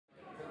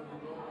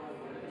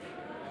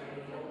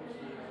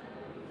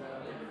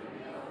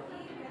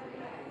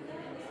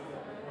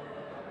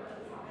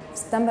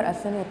سبتمبر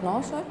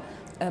 2012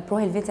 برو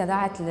هيلفيتيا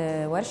دعت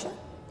لورشة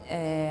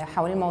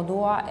حوالين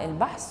موضوع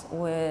البحث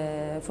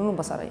والفنون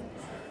البصرية.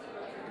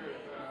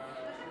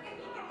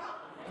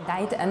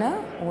 دعيت أنا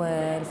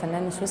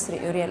والفنان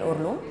السويسري أوريال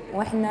أورلو،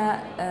 وإحنا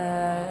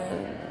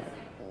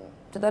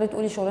تقدري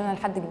تقولي شغلنا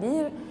لحد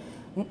كبير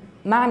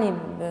معني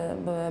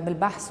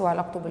بالبحث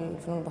وعلاقته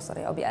بالفنون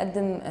البصرية، أو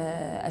بيقدم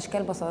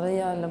أشكال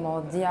بصرية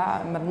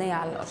لمواضيع مبنية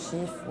على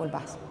الأرشيف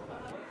والبحث.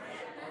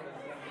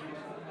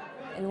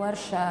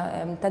 الورشة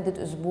امتدت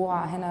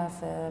أسبوع هنا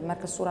في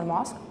مركز الصورة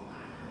المعاصرة،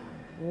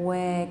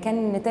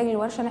 وكان نتاج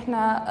الورشة إن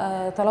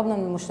احنا طلبنا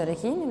من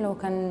المشتركين اللي هو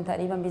كان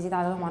تقريبا بيزيد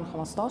عددهم عن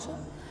 15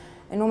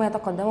 إنهم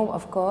يتقدموا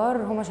بأفكار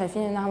هم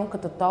شايفين إنها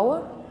ممكن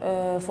تتطور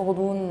في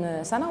غضون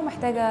سنة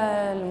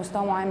ومحتاجة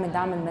لمستوى معين من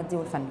الدعم المادي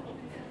والفني.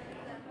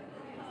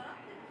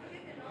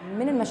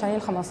 من المشاريع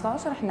ال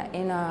 15 احنا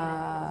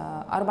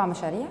نقينا 4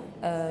 مشاريع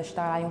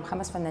اشتغل عليهم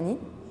 5 فنانين.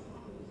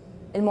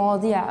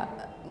 المواضيع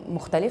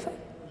مختلفة،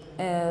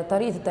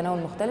 طريقة التناول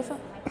مختلفة،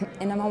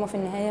 إنما هم في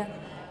النهاية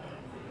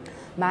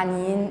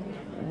معنيين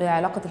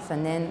بعلاقة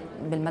الفنان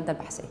بالمادة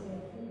البحثية.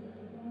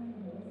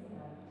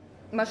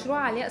 مشروع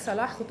علياء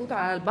صلاح خطوط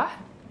على البحر.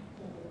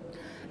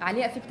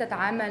 علياء فيه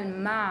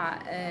بتتعامل مع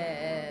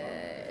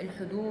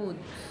الحدود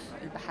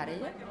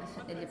البحرية،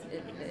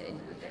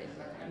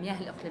 المياه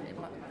الإقليمية،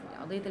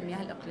 قضية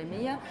المياه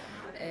الإقليمية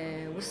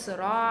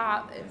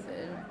والصراع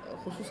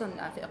خصوصا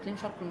في إقليم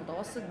شرق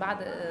المتوسط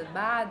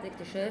بعد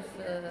اكتشاف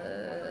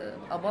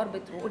آبار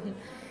بترول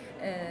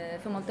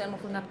في منطقة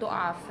المفروض انها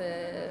بتقع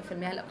في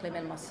المياه الإقليمية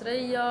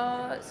المصرية.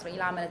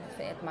 إسرائيل عملت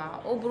اتفاقيات مع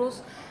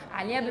قبرص.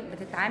 علياء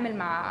بتتعامل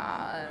مع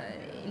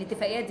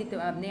الاتفاقيات دي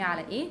بتبقى مبنية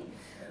على ايه،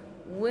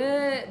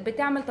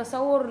 وبتعمل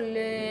تصور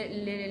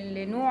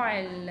لنوع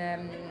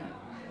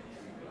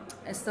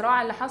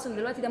الصراع اللي حاصل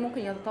دلوقتي ده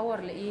ممكن يتطور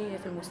لايه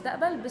في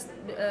المستقبل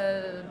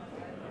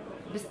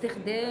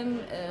باستخدام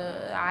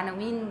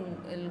عناوين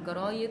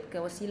الجرايد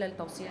كوسيله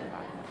لتوصيل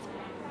المعلومات.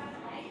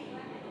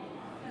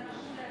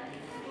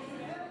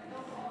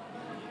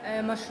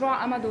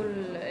 مشروع أمده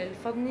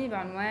الفادني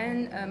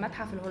بعنوان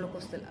متحف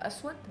الهولوكوست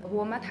الأسود.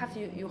 هو متحف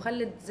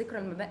يخلد ذكرى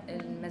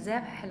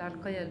المذابح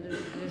العرقية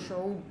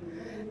لشعوب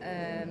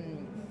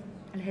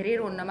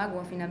الهرير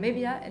والناماجوا في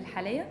ناميبيا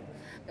الحالية،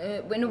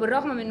 وإنه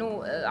بالرغم من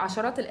إنه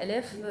عشرات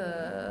الآلاف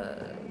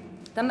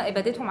تم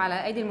إبادتهم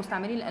على أيدي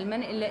المستعمرين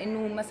الألمان، إلا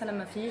إنه مثلا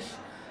ما فيش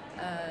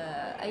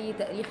أي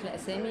تاريخ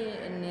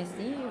لأسامي الناس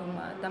دي، هم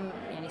تم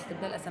يعني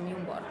استبدال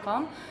أساميهم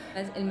بأرقام.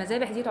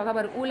 المذابح دي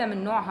تعتبر أولى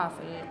من نوعها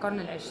في القرن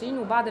العشرين،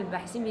 وبعض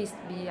الباحثين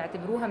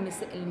بيعتبروها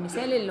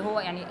المثال اللي هو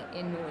يعني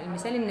إنه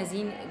المثال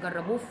النازيين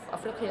جربوه في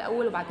أفريقيا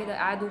الأول وبعد كده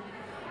قعدوا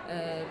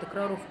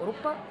تكراره في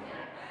أوروبا.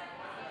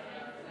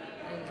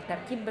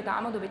 التركيب بتاع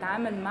عمده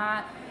بيتعامل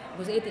مع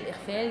جزئية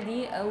الإغفال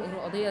دي، أو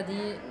القضية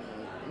دي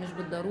مش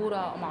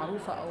بالضرورة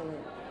معروفة أو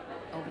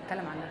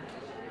بيتكلم عنها.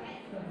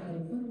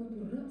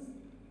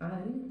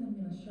 عارية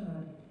من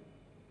الشعر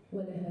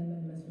ولها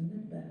ملمس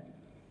الندبة.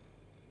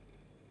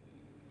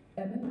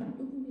 أمام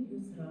الأذن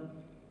اليسرى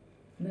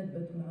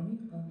ندبة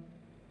عميقة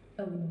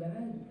أو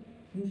انبعاج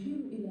يشير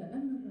إلى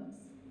أن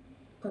الرأس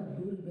قد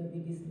ضرب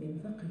بجسم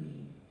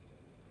ثقيل.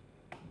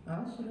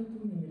 10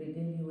 من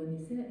رجال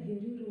ونساء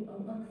هيريرو أو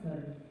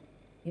أكثر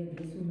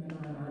يجلسون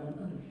معا على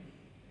الأرض،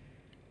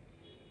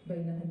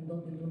 بينهم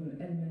ضابط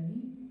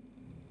ألماني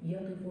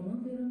يقف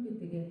ناظرا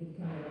باتجاه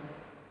الكاميرا،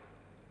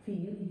 في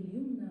يده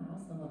اليمنى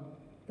عصا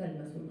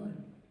تلمس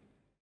الأرض.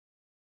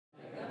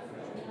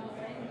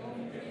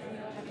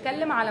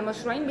 هتكلم على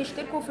مشروعين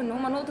بيشتركوا في ان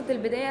هما نقطة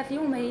البداية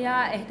فيهم هي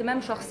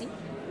اهتمام شخصي.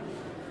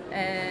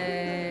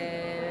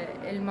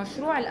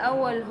 المشروع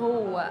الأول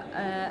هو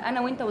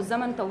أنا وأنت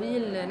والزمن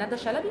طويل ندى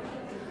شلبي.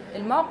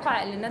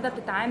 الموقع اللي ندى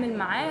بتتعامل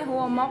معاه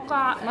هو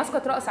موقع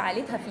مسقط رأس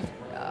عائلتها فيه،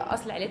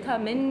 أصل عائلتها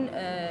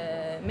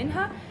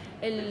منها.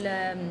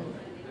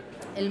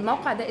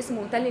 الموقع ده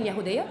اسمه تل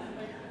اليهودية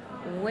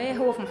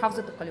وهو في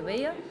محافظة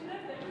القليوبية.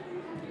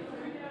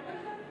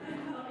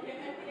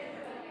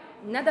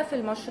 ندى في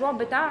المشروع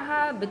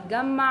بتاعها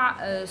بتجمع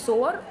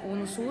صور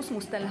ونصوص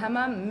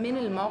مستلهمة من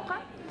الموقع،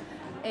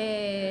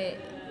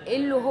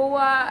 اللي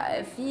هو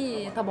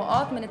في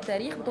طبقات من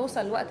التاريخ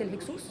بتوصل لوقت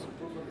الهكسوس.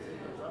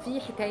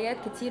 في حكايات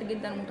كتير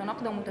جدا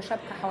متناقضة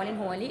ومتشابكة حوالين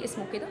هو ليه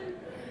اسمه كده،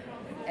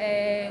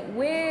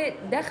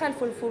 ودخل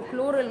في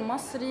الفولكلور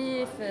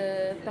المصري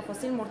في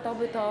تفاصيل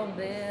مرتبطة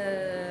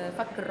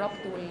بفك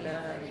الربط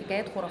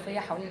والحكايات خرافية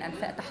حوالين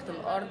أنفاق تحت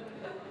الأرض.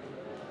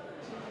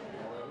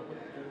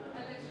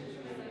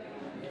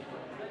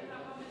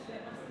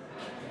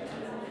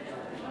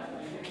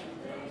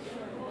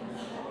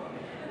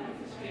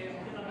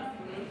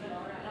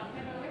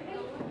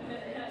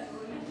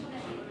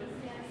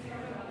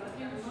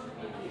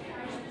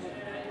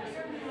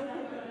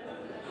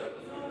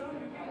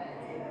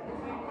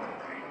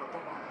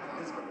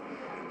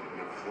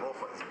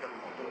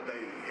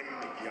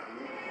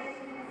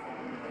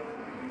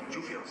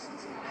 شوف يا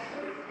استاذ،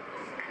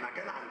 احنا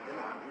كان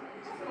عندنا عمود،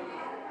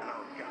 انا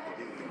هوريك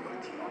عمودين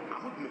دلوقتي،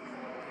 عمود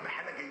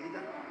بحاله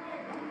جيده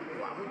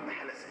وعمود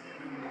بحاله سيئه.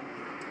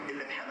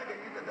 اللي بحاله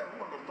جيده ده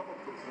هو اللي ارتبط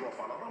مشروع،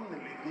 فعلى الرغم ان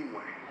الاثنين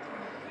واحد.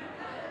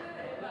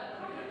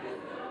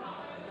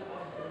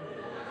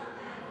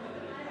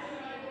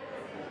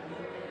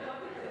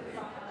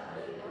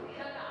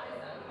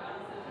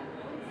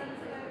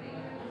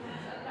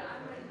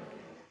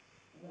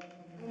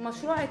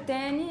 المشروع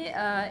الثاني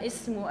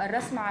اسمه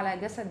الرسم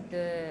على جسد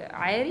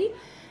عاري.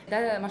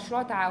 ده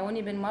مشروع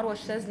تعاوني بين مروة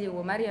الشاذلي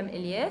ومريم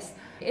الياس.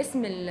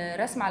 اسم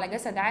الرسم على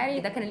جسد عاري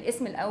ده كان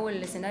الاسم الاول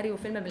لسيناريو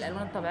فيلم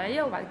بالالوان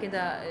الطبيعيه، وبعد كده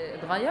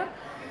اتغير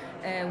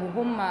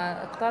وهم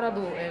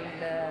اقترضوا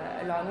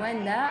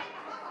العنوان ده.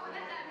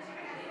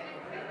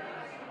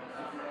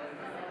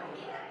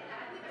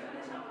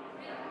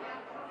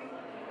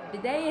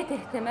 بدايه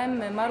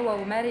اهتمام مروة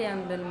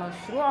ومريم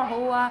بالمشروع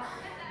هو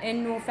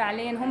انه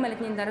فعليا هما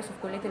الاثنين درسوا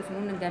في كليه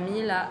الفنون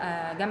الجميله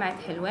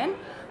جامعه حلوان،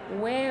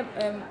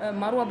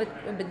 ومروة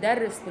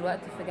بتدرس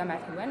دلوقتي في جامعه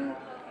حلوان.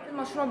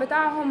 المشروع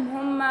بتاعهم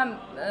هم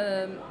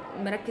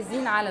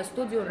مركزين على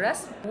استوديو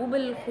الرسم،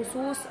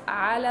 وبالخصوص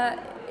على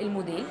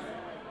الموديل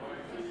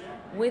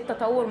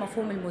وتطور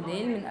مفهوم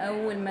الموديل من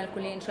اول ما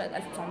الكليه انشأت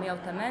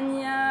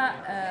 1908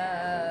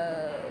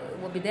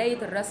 وبدايه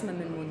الرسم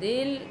من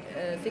موديل.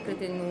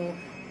 فكره انه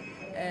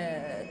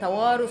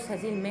توارث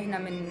هذه المهنه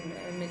من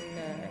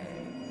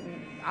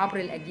عبر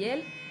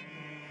الاجيال.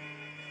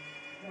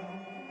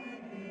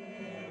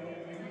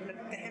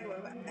 حلوه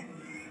بقى.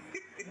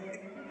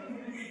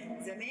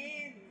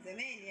 زمان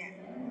يعني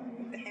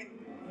كنت حلو.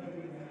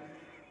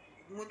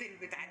 الموديل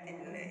بتاعت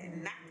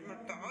النحت ما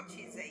بتقعدش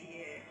زي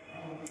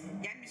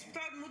يعني مش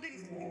بتقعد موديل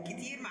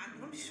كتير، ما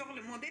عندهمش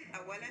شغل موديل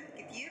اولا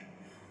كتير،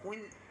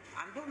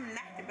 وعندهم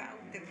النحت بقى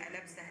وبتبقى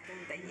لابسه هدوم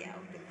ضيقه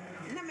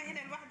انما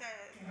هنا الواحده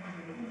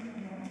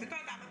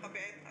بتقعد على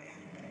طبيعتها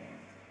يعني.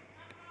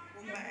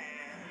 هم بقى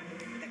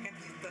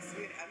دكاتره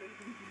التصوير قالوا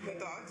لهم ما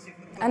تقعدش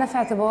في انا في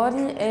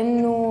اعتباري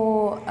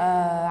انه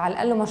على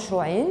الاقل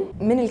مشروعين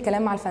من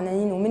الكلام مع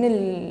الفنانين ومن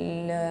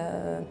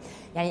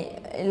يعني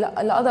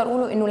اللي اقدر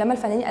اقوله انه لما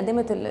الفنانين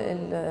قدمت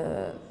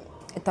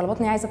الطلبات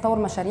ان هي عايزه تطور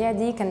مشاريع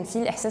دي، كان في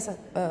الاحساس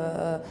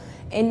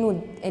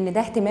ان ده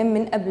اهتمام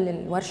من قبل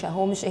الورشه،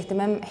 هو مش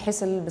اهتمام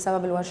حصل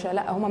بسبب الورشه،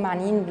 لا هم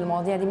معنيين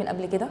بالمواضيع دي من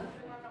قبل كده.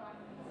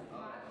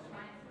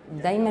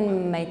 دايما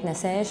ما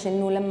يتنساش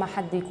انه لما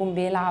حد يكون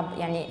بيلعب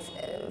يعني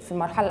في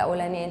المرحله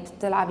الاولانيه انت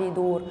بتلعبي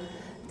دور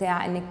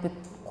بتاع انك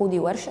بتقودي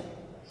ورشه،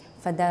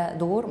 فده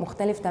دور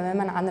مختلف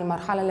تماما عن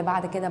المرحله اللي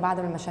بعد كده بعد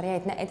ما المشاريع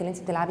اتنقت اللي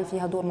انت بتلعبي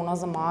فيها دور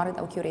منظم معارض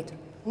او كيوريتور،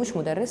 مش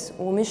مدرس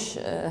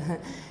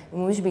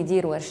ومش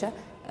بيدير ورشه.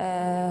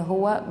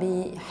 هو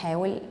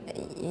بيحاول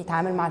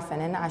يتعامل مع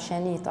الفنان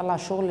عشان يطلع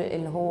الشغل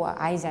اللي هو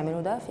عايز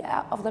يعمله ده في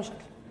افضل شكل.